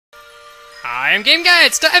Hi, I'm Game Guy.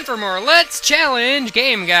 It's time for more Let's Challenge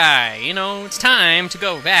Game Guy. You know, it's time to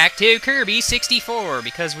go back to Kirby 64,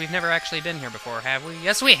 because we've never actually been here before, have we?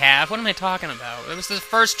 Yes, we have. What am I talking about? It was the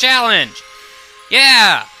first challenge.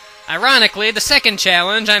 Yeah. Ironically, the second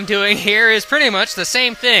challenge I'm doing here is pretty much the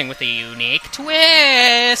same thing with a unique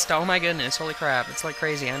twist. Oh my goodness, holy crap. It's like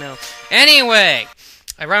crazy, I know. Anyway,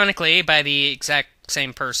 ironically, by the exact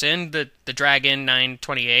same person, the Dragon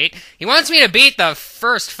 928, he wants me to beat the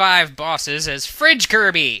first 5 bosses as Fridge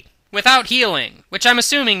Kirby without healing, which I'm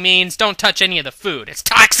assuming means don't touch any of the food. It's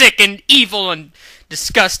toxic and evil and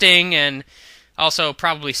disgusting and also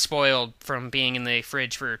probably spoiled from being in the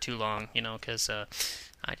fridge for too long, you know, because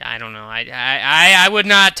I don't know. I would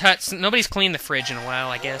not touch. Nobody's cleaned the fridge in a while,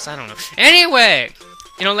 I guess. I don't know. Anyway,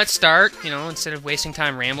 you know, let's start, you know, instead of wasting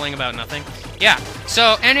time rambling about nothing. Yeah,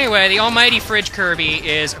 so anyway, the almighty Fridge Kirby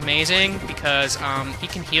is amazing because he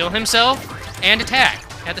can heal himself and attack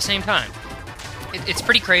at the same time. It's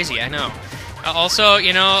pretty crazy, I know. Also,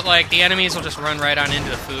 you know, like, the enemies will just run right on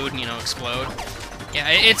into the food and, you know, explode. Yeah,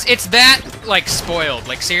 it's that, like, spoiled.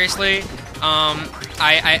 Like, seriously,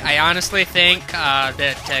 I honestly think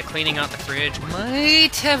that cleaning out the fridge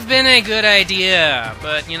might have been a good idea,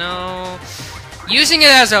 but, you know, using it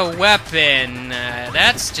as a weapon,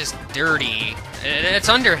 that's just dirty. It's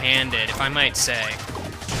underhanded, if I might say.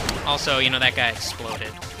 Also, you know, that guy exploded.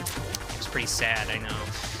 It was pretty sad, I know.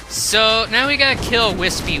 So, now we gotta kill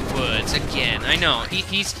Wispy Woods again. I know,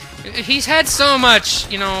 he's had so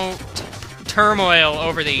much, you know, turmoil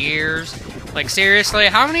over the years. Like, seriously,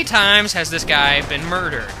 how many times has this guy been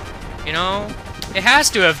murdered? You know? It has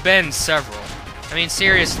to have been several. I mean,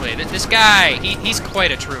 seriously, this guy, he's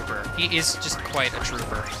quite a trooper. He is just quite a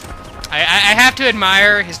trooper. I have to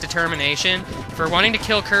admire his determination for wanting to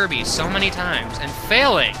kill Kirby so many times and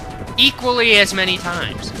failing equally as many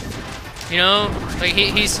times. You know? Like,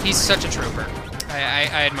 he's such a trooper.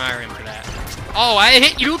 I admire him for that. Oh, I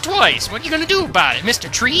hit you twice! What are you gonna do about it,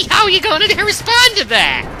 Mr. Tree? How are you gonna respond to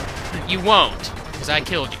that? You won't, because I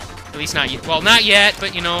killed you. At least not yet. Well, not yet,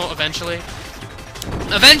 but, you know, eventually.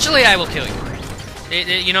 Eventually I will kill you.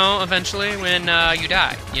 You know, eventually, when you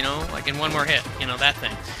die, you know, like in one more hit, you know, that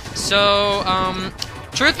thing. So,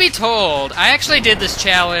 truth be told, I actually did this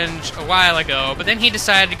challenge a while ago, but then he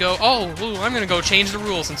decided to go, oh, ooh, I'm gonna go change the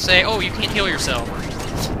rules and say, oh, you can't heal yourself.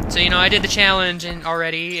 So, you know, I did the challenge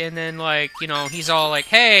already, and then, like, you know, he's all like,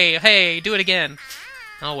 hey, do it again.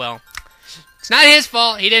 Oh, well. It's not his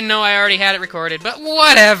fault, he didn't know I already had it recorded, but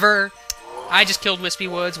whatever. I just killed Wispy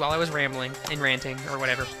Woods while I was rambling and ranting, or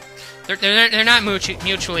whatever. They're not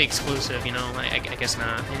mutually exclusive, you know, I guess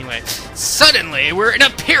not. Anyway, suddenly we're in a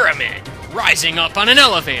pyramid, rising up on an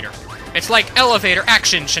elevator. It's like elevator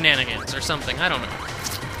action shenanigans or something, I don't know.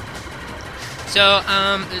 So,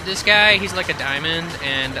 this guy, he's like a diamond,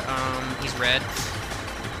 and, he's red,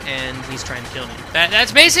 and he's trying to kill me.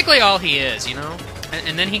 That's basically all he is, you know?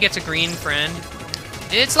 And then he gets a green friend.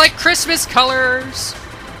 It's like Christmas colors,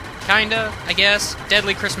 kinda, I guess.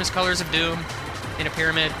 Deadly Christmas colors of doom in a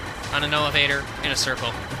pyramid, on an elevator, in a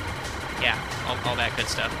circle. Yeah, all that good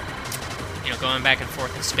stuff. You know, going back and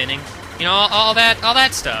forth and spinning. You know, all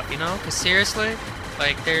that stuff, you know? Because seriously,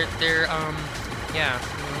 like, they're yeah,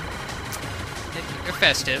 you know, they're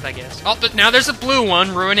festive, I guess. Oh, but now there's a blue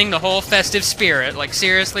one ruining the whole festive spirit. Like,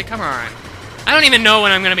 seriously, come on. I don't even know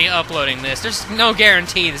when I'm going to be uploading this. There's no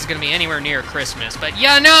guarantee this is going to be anywhere near Christmas, but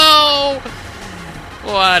you know!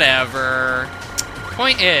 Whatever.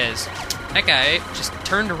 Point is, that guy just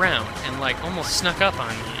turned around and, like, almost snuck up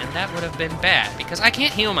on me, and that would have been bad, because I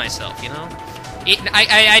can't heal myself, you know?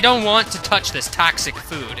 I don't want to touch this toxic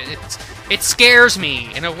food. It scares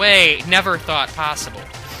me in a way never thought possible,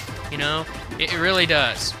 you know? It really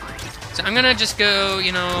does. So I'm gonna just go,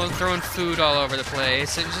 you know, throwing food all over the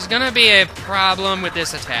place. It's just gonna be a problem with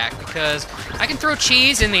this attack, because I can throw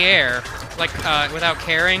cheese in the air, like, without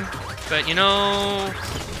caring, but, you know,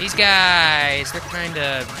 these guys, they're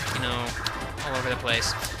kinda, you know, all over the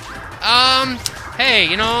place. Hey,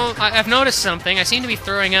 you know, I've noticed something. I seem to be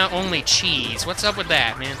throwing out only cheese. What's up with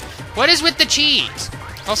that, man? What is with the cheese?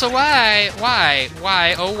 Also, why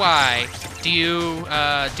do you,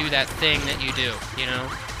 do that thing that you do, you know?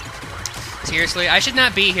 Seriously, I should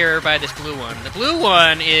not be here by this blue one. The blue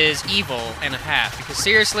one is evil and a half, because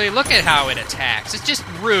seriously, look at how it attacks. It's just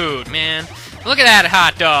rude, man. Look at that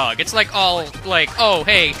hot dog. It's like all, like, oh,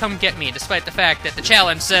 hey, come get me, despite the fact that the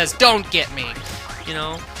challenge says, don't get me. You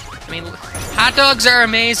know? I mean, hot dogs are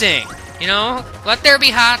amazing. You know? Let there be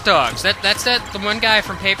hot dogs. That's the one guy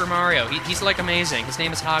from Paper Mario. He's like amazing. His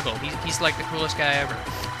name is Hoggle. He's like the coolest guy ever.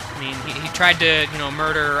 mean, he tried to, you know,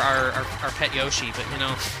 murder our pet Yoshi, but, you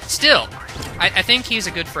know, still, I think he's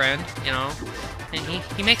a good friend, you know, and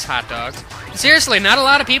he makes hot dogs. Seriously, not a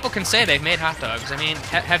lot of people can say they've made hot dogs. I mean,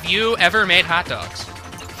 have you ever made hot dogs?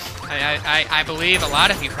 I believe a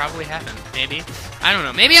lot of you probably haven't, maybe. I don't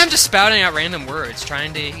know. Maybe I'm just spouting out random words,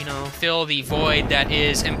 trying to, you know, fill the void that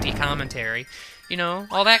is empty commentary. You know,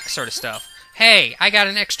 all that sort of stuff. Hey, I got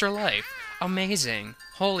an extra life. Amazing.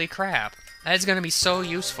 Holy crap. That's gonna be so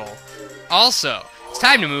useful. Also, it's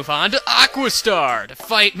time to move on to Aquastar to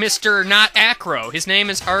fight Mr. Not Acro. His name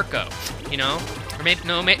is Arco. You know? Or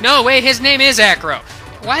maybe, no, wait, his name is Acro.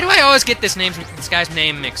 Why do I always get this guy's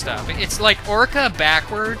name mixed up? It's like Orca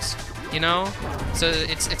backwards, you know? So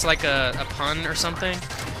it's like a pun or something.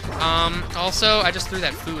 Also, I just threw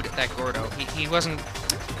that food at that Gordo. He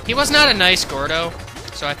was not a nice Gordo,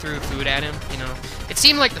 so I threw food at him, you know? It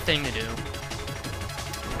seemed like the thing to do.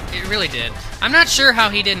 It really did. I'm not sure how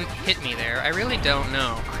he didn't hit me there. I really don't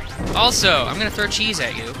know. Also, I'm gonna throw cheese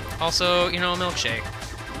at you. Also, you know, a milkshake.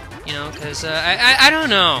 You know, because, I don't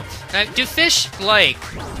know. Do fish like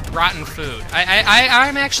rotten food?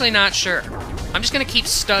 I'm actually not sure. I'm just gonna keep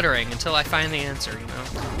stuttering until I find the answer, you know?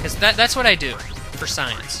 Because that's what I do for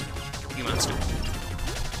science, you monster.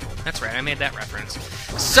 That's right, I made that reference.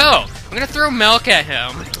 So, I'm gonna throw milk at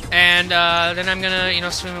him, and then I'm gonna, you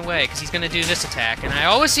know, swim away, because he's gonna do this attack, and I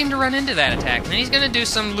always seem to run into that attack, and then he's gonna do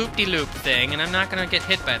some loop-de-loop thing, and I'm not gonna get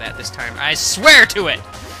hit by that this time. I swear to it!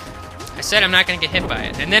 I said I'm not gonna get hit by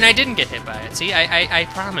it, and then I didn't get hit by it. See, I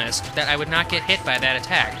promised that I would not get hit by that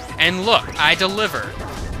attack, and look, I delivered.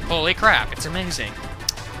 Holy crap, it's amazing.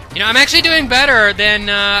 You know, I'm actually doing better than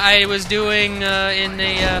I was doing in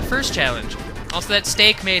the first challenge. Also, that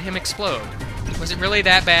steak made him explode. Was it really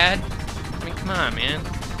that bad? I mean, come on, man.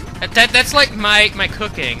 That's like my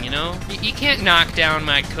cooking, you know? You can't knock down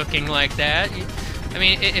my cooking like that. I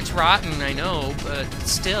mean, it's rotten, I know, but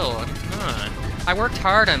still, I mean, come on. I worked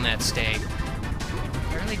hard on that steak.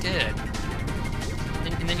 I really did.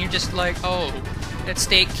 And then you're just like, oh, that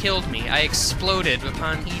steak killed me. I exploded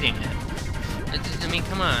upon eating it. I mean,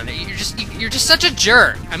 come on. You're just such a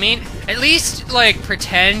jerk. I mean, at least, like,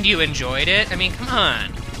 pretend you enjoyed it. I mean, come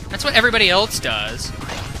on. That's what everybody else does.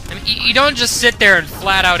 I mean, you don't just sit there and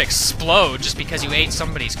flat out explode just because you ate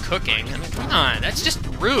somebody's cooking. I mean, come on. That's just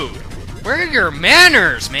rude. Where are your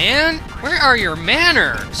manners, man? Where are your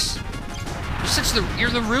manners?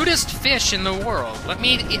 You're the rudest fish in the world.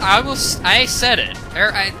 I said it.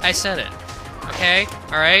 I said it. Okay?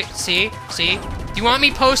 Alright? See? Do you want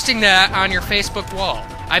me posting that on your Facebook wall?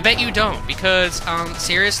 I bet you don't, because,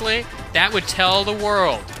 seriously, that would tell the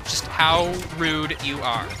world just how rude you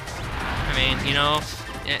are. I mean, you know,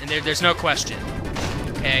 there's no question.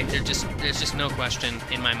 Okay? There's just no question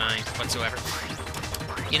in my mind whatsoever.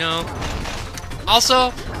 You know?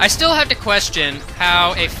 Also, I still have to question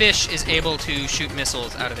how a fish is able to shoot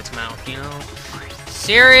missiles out of its mouth, you know?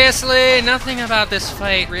 Seriously, nothing about this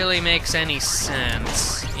fight really makes any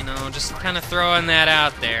sense. You know, just kind of throwing that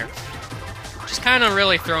out there. Just kind of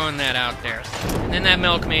really throwing that out there. And then that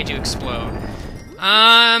milk made you explode.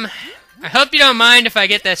 I hope you don't mind if I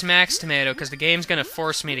get this max tomato, because the game's gonna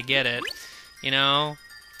force me to get it. You know?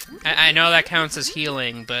 I know that counts as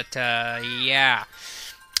healing, but, yeah.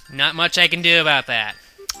 Not much I can do about that.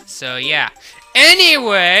 So, yeah.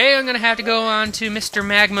 Anyway, I'm gonna have to go on to Mr.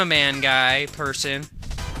 Magma Man guy person.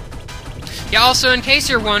 Yeah, also, in case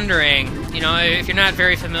you're wondering, you know, if you're not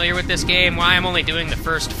very familiar with this game, why I'm only doing the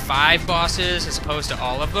first 5 bosses as opposed to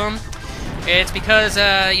all of them, it's because,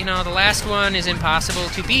 you know, the last one is impossible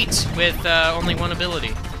to beat with only one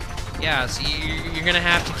ability. Yeah, so you're gonna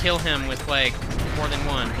have to kill him with, like, more than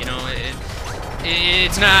one, you know?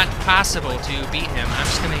 It's not possible to beat him. I'm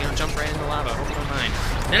just gonna, you know, jump right into lava. Hope you don't mind.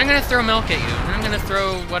 Then I'm gonna throw milk at you. Then I'm gonna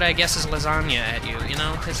throw what I guess is lasagna at you, you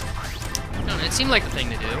know? Because, I don't know, it seemed like the thing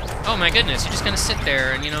to do. Oh my goodness, you're just gonna sit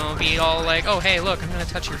there and, you know, be all like, oh hey, look, I'm gonna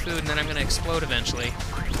touch your food and then I'm gonna explode eventually.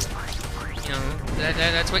 You know,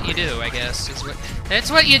 that's what you do, I guess. That's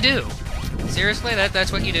what you do. Seriously,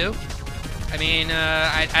 that's what you do? I mean,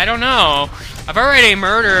 I don't know. I've already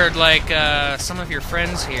murdered, like, some of your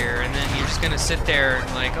friends here, and then you're just gonna sit there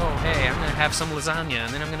and like, oh, hey, I'm gonna have some lasagna,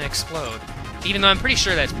 and then I'm gonna explode. Even though I'm pretty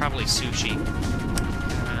sure that's probably sushi.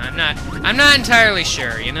 I'm not entirely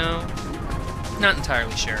sure, you know? Not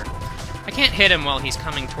entirely sure. I can't hit him while he's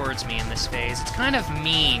coming towards me in this phase. It's kind of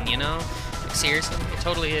mean, you know? Like, seriously? It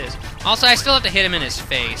totally is. Also, I still have to hit him in his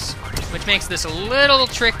face, which makes this a little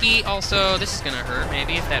tricky. Also, this is gonna hurt,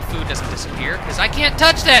 maybe, if that food doesn't disappear, because I can't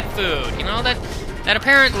touch that food, you know? That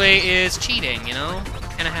apparently is cheating, you know?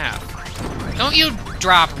 And a half. Don't you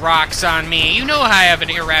drop rocks on me. You know I have an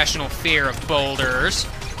irrational fear of boulders.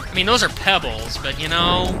 I mean, those are pebbles, but, you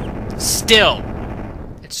know, still.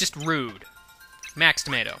 It's just rude. Max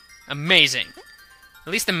tomato. Amazing.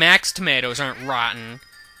 At least the Max tomatoes aren't rotten.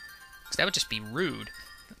 Because that would just be rude.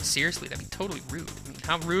 Seriously, that'd be totally rude. I mean,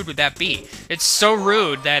 how rude would that be? It's so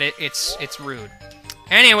rude that it's rude.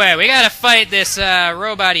 Anyway, we gotta fight this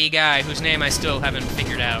robot-y guy whose name I still haven't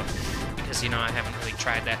figured out. Because, you know, I haven't really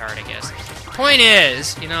tried that hard, I guess. Point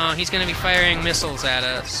is, you know, he's gonna be firing missiles at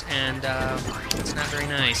us, and it's not very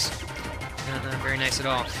nice. Not very nice at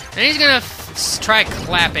all. And he's gonna try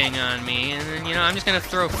clapping on me, and then, you know, I'm just gonna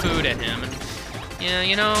throw food at him, and, yeah,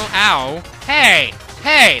 you know, ow. Hey!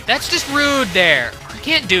 Hey! That's just rude there! You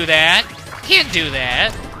can't do that! You can't do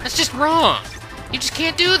that! That's just wrong! You just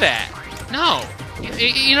can't do that! No!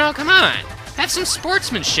 You know, come on! Have some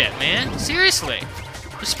sportsmanship, man! Seriously!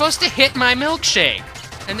 You're supposed to hit my milkshake!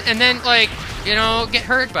 And then, like, you know, get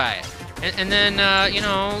hurt by it. And then, you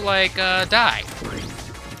know, like, die.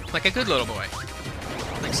 Like a good little boy.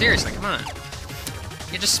 Like, seriously, come on.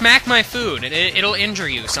 You just smack my food, and it'll injure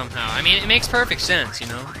you somehow. I mean, it makes perfect sense, you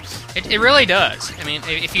know? It really does. I mean,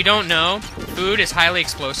 if you don't know, food is highly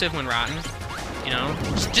explosive when rotten. You know?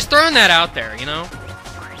 Just throwing that out there, you know?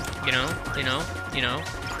 You know?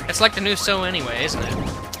 It's like the new So Anyway, isn't it?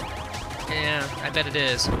 Yeah, I bet it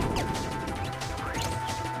is.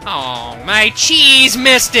 Oh, my cheese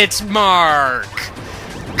missed its mark!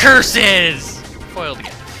 Curses! Foiled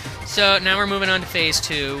again. So, now we're moving on to Phase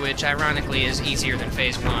 2, which ironically is easier than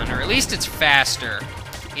Phase 1, or at least it's faster,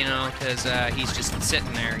 you know, because he's just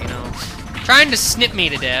sitting there, you know, trying to snip me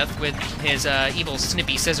to death with his evil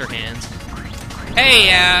snippy scissor hands.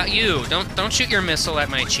 Hey, you, don't shoot your missile at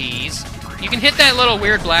my cheese. You can hit that little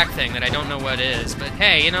weird black thing that I don't know what is, but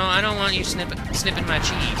hey, you know, I don't want you snipping my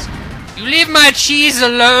cheese. You leave my cheese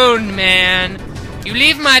alone, man! You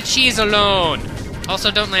leave my cheese alone!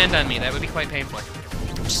 Also, don't land on me, that would be quite painful.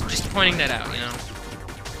 Just pointing that out, you know.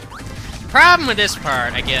 Problem with this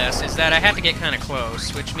part, I guess, is that I have to get kind of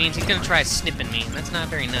close, which means he's gonna try snipping me, and that's not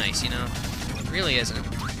very nice, you know. It really isn't.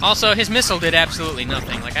 Also, his missile did absolutely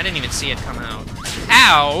nothing. Like, I didn't even see it come out.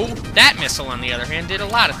 Ow! That missile, on the other hand, did a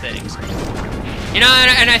lot of things. You know,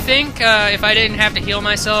 and I think if I didn't have to heal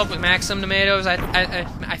myself with Maximum Tomatoes,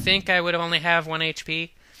 I think I would only have 1 HP.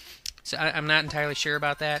 So I'm not entirely sure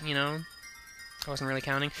about that, you know. I wasn't really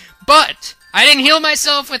counting. But I didn't heal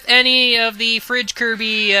myself with any of the Fridge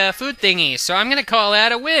Kirby food thingies, so I'm gonna call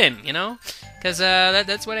that a win, you know? Because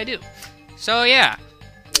that's what I do. So yeah,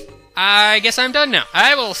 I guess I'm done now.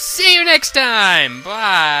 I will see you next time.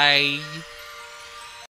 Bye.